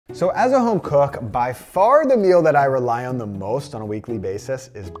So as a home cook, by far the meal that I rely on the most on a weekly basis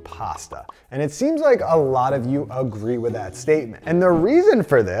is pasta. And it seems like a lot of you agree with that statement. And the reason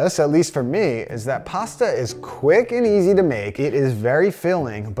for this, at least for me, is that pasta is quick and easy to make. It is very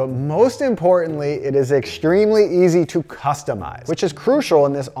filling, but most importantly, it is extremely easy to customize, which is crucial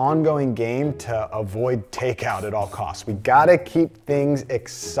in this ongoing game to avoid takeout at all costs. We gotta keep things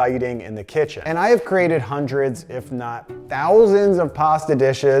exciting in the kitchen. And I have created hundreds, if not thousands of pasta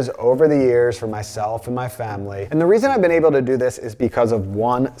dishes over the years for myself and my family. And the reason I've been able to do this is because of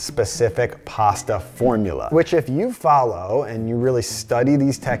one specific pasta formula, which if you follow and you really study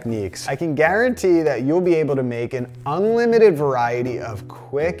these techniques, I can guarantee that you'll be able to make an unlimited variety of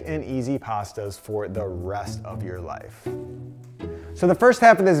quick and easy pastas for the rest of your life. So the first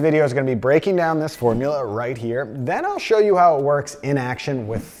half of this video is going to be breaking down this formula right here. Then I'll show you how it works in action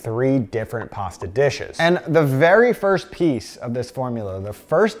with 3 different pasta dishes. And the very first piece of this formula, the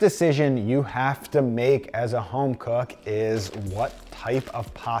first decision you have to make as a home cook is what type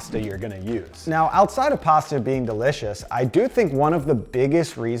of pasta you're gonna use. Now, outside of pasta being delicious, I do think one of the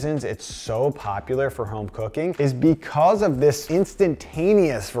biggest reasons it's so popular for home cooking is because of this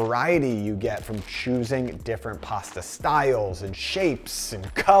instantaneous variety you get from choosing different pasta styles and shapes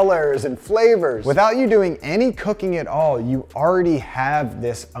and colors and flavors. Without you doing any cooking at all, you already have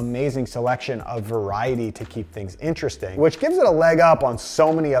this amazing selection of variety to keep things interesting, which gives it a leg up on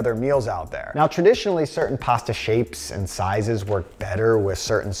so many other meals out there. Now, traditionally, certain pasta shapes and sizes work better with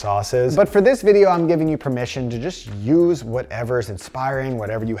certain sauces, but for this video, I'm giving you permission to just use whatever's inspiring,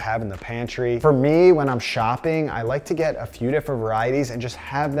 whatever you have in the pantry. For me, when I'm shopping, I like to get a few different varieties and just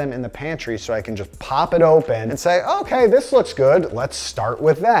have them in the pantry so I can just pop it open and say, okay, this looks good, let's start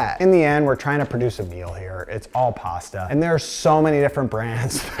with that. In the end, we're trying to produce a meal here. It's all pasta, and there are so many different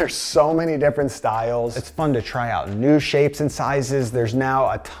brands. There's so many different styles. It's fun to try out new shapes and sizes. There's now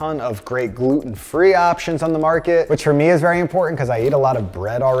a ton of great gluten-free options on the market, which for me is very important because I eat a lot of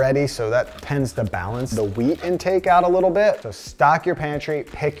bread already, so that tends to balance the wheat intake out a little bit. So stock your pantry,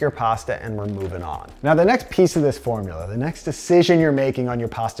 pick your pasta, and we're moving on. Now, the next piece of this formula, the next decision you're making on your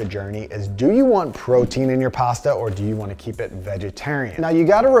pasta journey is, do you want protein in your pasta or do you want to keep it vegetarian? Now, you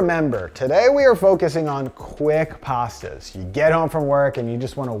got to remember, today we are focusing on quick pastas. You get home from work and you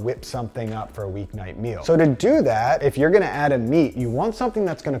just want to whip something up for a weeknight meal. So to do that, if you're going to add a meat, you want something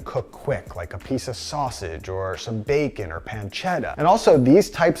that's going to cook quick, like a piece of sausage or some bacon or pancetta. And also, these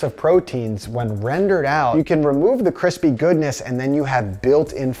types of proteins, when rendered out, you can remove the crispy goodness and then you have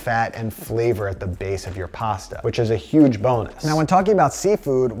built-in fat and flavor at the base of your pasta, which is a huge bonus. Now, when talking about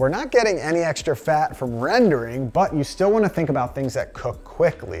seafood, we're not getting any extra fat from rendering, but you still want to think about things that cook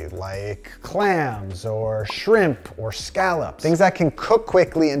quickly, like clams or shrimp or scallops. Things that can cook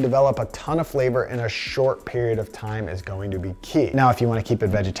quickly and develop a ton of flavor in a short period of time is going to be key. Now, if you want to keep it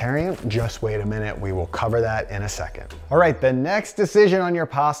vegetarian, just wait a minute. We will cover that in a second. All right, the next decision on your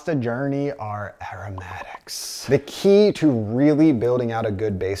pasta journey are aromatics. The key to really building out a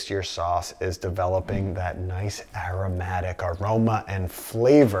good base to your sauce is developing that nice aromatic aroma and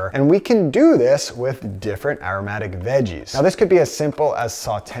flavor. And we can do this with different aromatic veggies. Now, this could be as simple as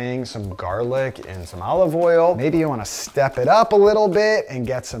sauteing some garlic in some olive oil. Maybe you want to step it up a little bit and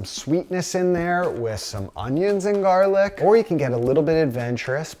get some sweetness in there with some onions and garlic. Or you can get a little bit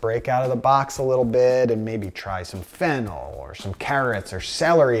adventurous, break out of the box a little bit and maybe try some fennel or some carrots or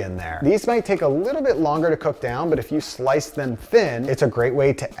celery in there. These might take a little bit longer to cook down, but if you slice them thin, it's a great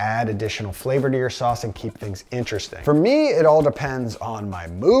way to add additional flavor to your sauce and keep things interesting. For me, it all depends on my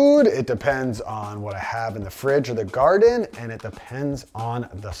mood, it depends on what I have in the fridge or the garden, and it depends on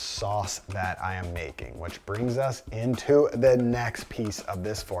the sauce that I am making, which brings us into the next piece of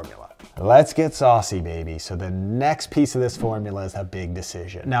this formula. Let's get saucy, baby. So the next piece of this formula is a big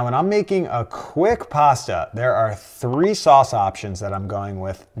decision. Now, when I'm making a quick pasta, there are 3 sauce options that I'm going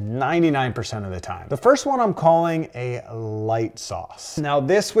with 99% of the time. The first one I'm calling a light sauce. Now,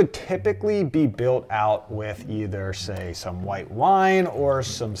 this would typically be built out with either, say, some white wine or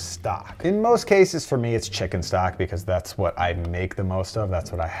some stock. In most cases, for me, it's chicken stock because that's what I make the most of.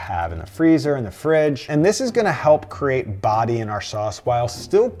 That's what I have in the freezer, in the fridge. And this is gonna help create body in our sauce while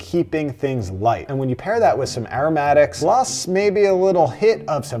still keeping things light. And when you pair that with some aromatics, plus maybe a little hit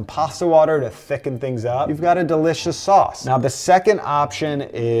of some pasta water to thicken things up, you've got a delicious sauce. Now, the second option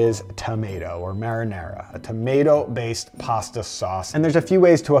is tomato or marinara, a tomato-based pasta sauce. And there's a few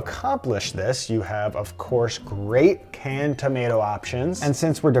ways to accomplish this. You have, of course, great canned tomato options. And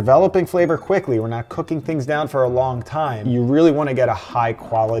since we're developing flavor quickly, we're not cooking things down for a long time, you really want to get a high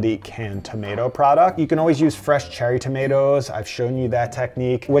quality canned tomato product. You can always use fresh cherry tomatoes. I've shown you that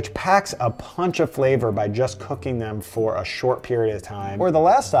technique, which packs a punch of flavor by just cooking them for a short period of time. Or the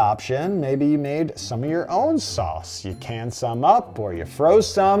last option, maybe you made some of your own sauce. You canned some up or you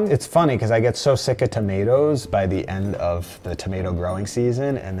froze some. It's funny because I get so sick of tomatoes by the end of the tomato growing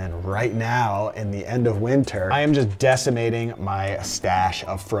season. And then right now in the end of winter, I am just decimating my stash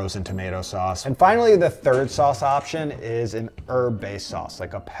of frozen tomato sauce. And finally, the third sauce option is an herb-based sauce,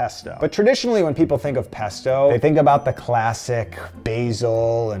 like a pesto. But traditionally, when people think of pesto, they think about the classic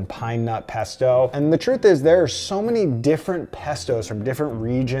basil and pine nut pesto. And the truth is there are so many different pestos from different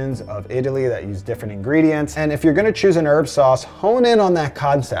regions of Italy that use different ingredients. And if you're gonna choose an herb sauce, hone in on that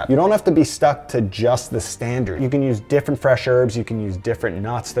concept. You don't have to be stuck to just the standard. You can use different fresh herbs, you can use different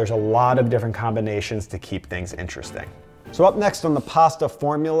nuts. There's a lot of different combinations to keep things interesting. So up next on the pasta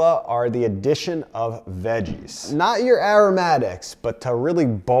formula are the addition of veggies. Not your aromatics, but to really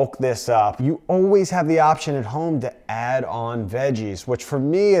bulk this up, you always have the option at home to add on veggies, which for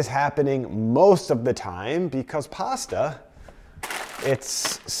me is happening most of the time because pasta,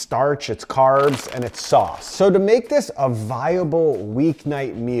 it's starch, it's carbs, and it's sauce. So to make this a viable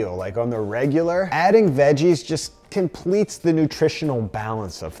weeknight meal, like on the regular, adding veggies just completes the nutritional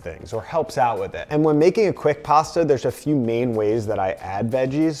balance of things or helps out with it. And when making a quick pasta, there's a few main ways that I add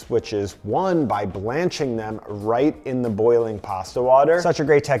veggies, which is one, by blanching them right in the boiling pasta water. Such a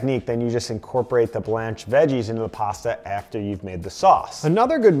great technique, then you just incorporate the blanched veggies into the pasta after you've made the sauce.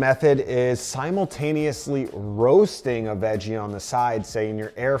 Another good method is simultaneously roasting a veggie on the side, say in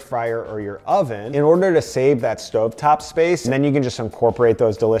your air fryer or your oven, in order to save that stovetop space. And then you can just incorporate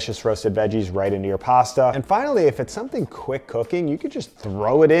those delicious roasted veggies right into your pasta. And finally, if it's something quick cooking, you could just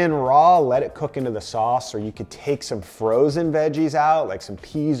throw it in raw, let it cook into the sauce, or you could take some frozen veggies out, like some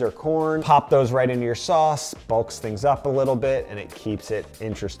peas or corn, pop those right into your sauce, bulks things up a little bit, and it keeps it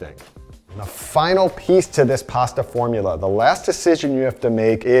interesting. The final piece to this pasta formula, the last decision you have to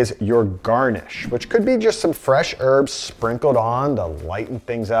make is your garnish, which could be just some fresh herbs sprinkled on to lighten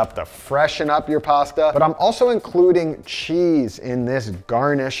things up, to freshen up your pasta. But I'm also including cheese in this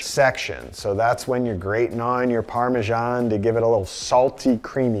garnish section. So that's when you're grating on your Parmesan to give it a little salty,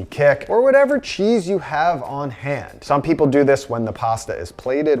 creamy kick, or whatever cheese you have on hand. Some people do this when the pasta is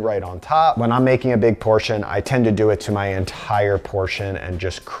plated right on top. When I'm making a big portion, I tend to do it to my entire portion and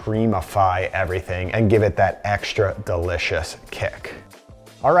just creamify everything and give it that extra delicious kick.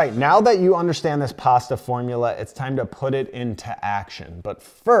 All right, now that you understand this pasta formula, it's time to put it into action. But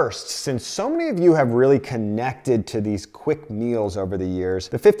first, since so many of you have really connected to these quick meals over the years,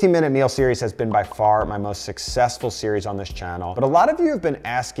 the 15-minute meal series has been by far my most successful series on this channel. But a lot of you have been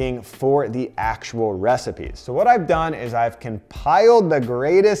asking for the actual recipes. So what I've done is I've compiled the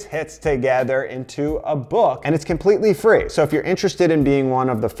greatest hits together into a book, and it's completely free. So if you're interested in being one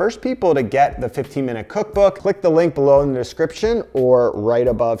of the first people to get the 15-minute cookbook, click the link below in the description or right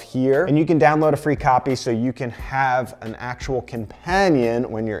above here, and you can download a free copy so you can have an actual companion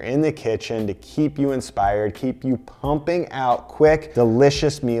when you're in the kitchen to keep you inspired, keep you pumping out quick,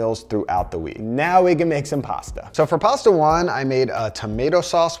 delicious meals throughout the week. Now we can make some pasta. So for pasta one, I made a tomato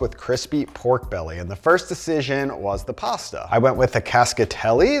sauce with crispy pork belly, and the first decision was the pasta. I went with the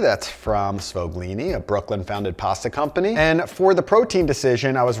cascatelli, that's from Svoglini, a Brooklyn-founded pasta company. And for the protein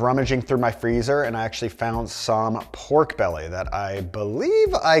decision, I was rummaging through my freezer and I actually found some pork belly that I believe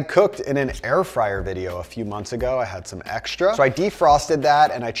I cooked in an air fryer video a few months ago. I had some extra. So I defrosted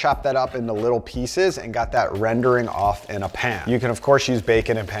that and I chopped that up into little pieces and got that rendering off in a pan. You can of course use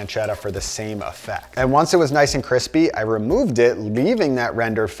bacon and pancetta for the same effect. And once it was nice and crispy, I removed it, leaving that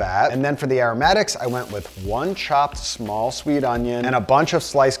rendered fat. And then for the aromatics, I went with one chopped small sweet onion and a bunch of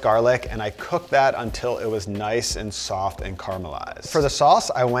sliced garlic, and I cooked that until it was nice and soft and caramelized. For the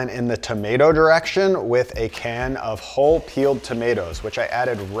sauce, I went in the tomato direction with a can of whole peeled tomatoes, which I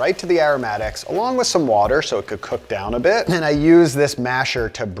added right to the aromatics along with some water so it could cook down a bit. And I used this masher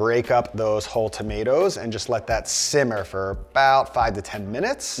to break up those whole tomatoes and just let that simmer for about 5 to 10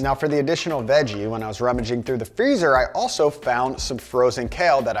 minutes. Now for the additional veggie, when I was rummaging through the freezer, I also found some frozen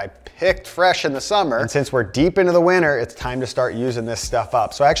kale that I picked fresh in the summer. And since we're deep into the winter, it's time to start using this stuff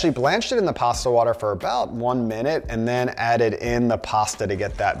up. So I actually blanched it in the pasta water for about 1 minute and then added in the pasta to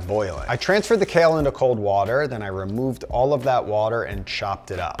get that boiling. I transferred the kale into cold water, then I removed all of that water and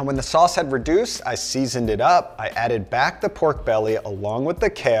chopped it up. And when the sauce had reduced, I seasoned it up. I added back the pork belly along with the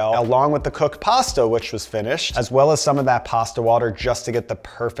kale, along with the cooked pasta, which was finished, as well as some of that pasta water just to get the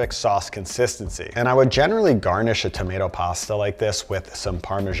perfect sauce consistency. And I would generally garnish a tomato pasta like this with some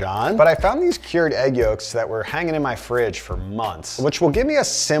Parmesan, but I found these cured egg yolks that were hanging in my fridge for months, which will give me a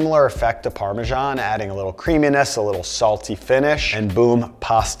similar effect to Parmesan, adding a little creaminess, a little salty finish, and boom,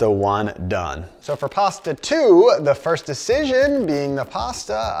 pasta 1 done. So for pasta 2, the first decision being the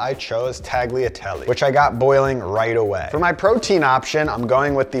pasta, I chose tagliatelle, which I got boiling right away. For my protein option, I'm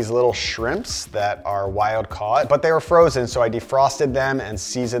going with these little shrimps that are wild caught, but they were frozen, so I defrosted them and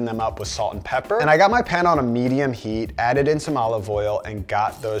seasoned them up with salt and pepper. And I got my pan on a medium heat, added in some olive oil, and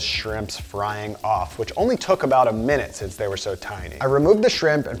got those shrimps frying off, which only took about a minute since they were so tiny. I removed the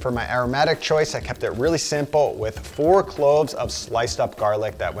shrimp, and for my aromatic choice, I kept it really simple with 4 cloves of sliced up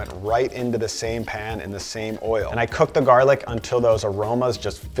garlic that went right into the same pan in the same oil. And I cooked the garlic until those aromas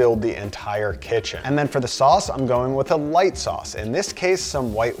just filled the entire kitchen. And then for the sauce, I'm going with a light sauce. In this case,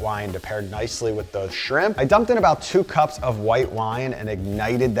 some white wine to pair nicely with those shrimp. I dumped in about 2 cups of white wine and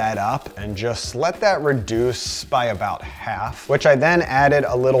ignited that up and just let that reduce by about half, which I then added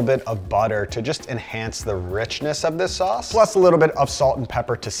a little bit of butter to just enhance the richness of this sauce, plus a little bit of salt and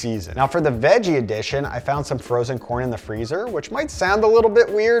pepper to season. Now for the veggie addition, I found some frozen corn in the freezer, which might sound a little bit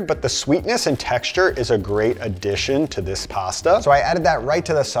weird, but the sweetness and texture is a great addition to this pasta. So I added that right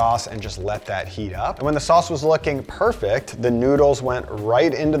to the sauce and just let that heat up. And when the sauce was looking perfect, the noodles went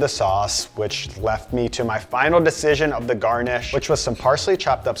right into the sauce, which left me to my final decision of the garnish, which was some parsley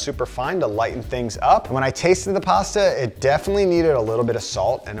chopped up super fine to lighten things up. And when I tasted the pasta, it definitely needed a little bit of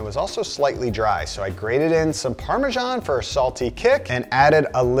salt, and it was also slightly dry. So I grated in some Parmesan for a salty kick and added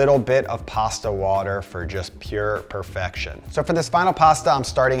a little bit of pasta water for just pure perfection. So for this final pasta, I'm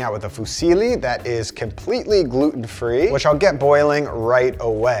starting out with a fusilli that is completely gluten-free, which I'll get boiling right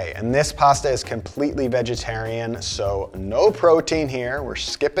away. And this pasta is completely vegetarian, so no protein here. We're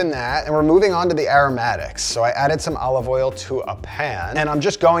skipping that. And we're moving on to the aromatics. So I added some olive oil to a pan, and I'm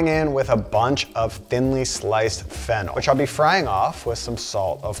just going in with a bunch of thinly sliced fennel, which I'll be frying off with some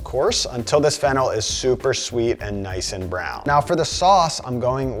salt, of course, until this fennel is super sweet and nice and brown. Now for the sauce, I'm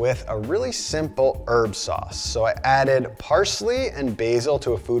going with a really simple herb sauce. So I added parsley and basil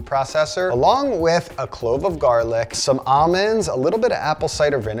to a food processor, along with a clove of garlic, some almonds, a little bit of apple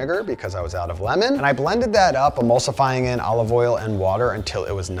cider vinegar because I was out of lemon, and I blended that up, emulsifying in olive oil and water until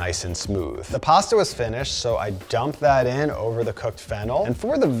it was nice and smooth. The pasta was finished, so I dumped that in over the cooked fennel. And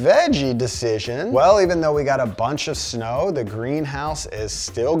for the veggie decision, well, even though we got a bunch of snow, the greenhouse is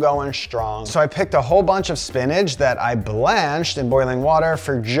still going strong. So I picked a whole bunch of spinach that I blanched in boiling water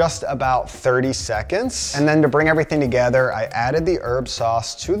for just about 30 seconds. And then to bring everything together, I added the herb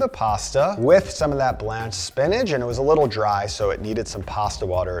sauce to the pasta with some of that blanched spinach, and it was a little dry, so it needed some pasta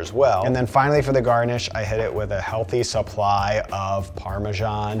water as well. And then finally for the garnish, I hit it with a healthy supply of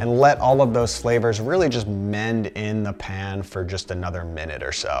Parmesan and let all of those flavors really just mend in the pan for just another minute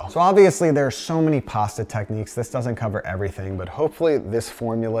or so. So obviously there are so many pasta techniques. This doesn't cover everything, but hopefully this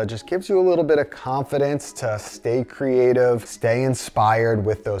formula just gives you a little bit of confidence to stay creative, stay inspired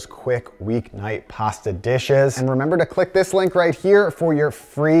with those quick weeknight pasta dishes. And remember to click this link right here for your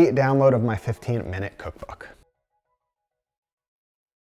free download of my 15-minute cookbook.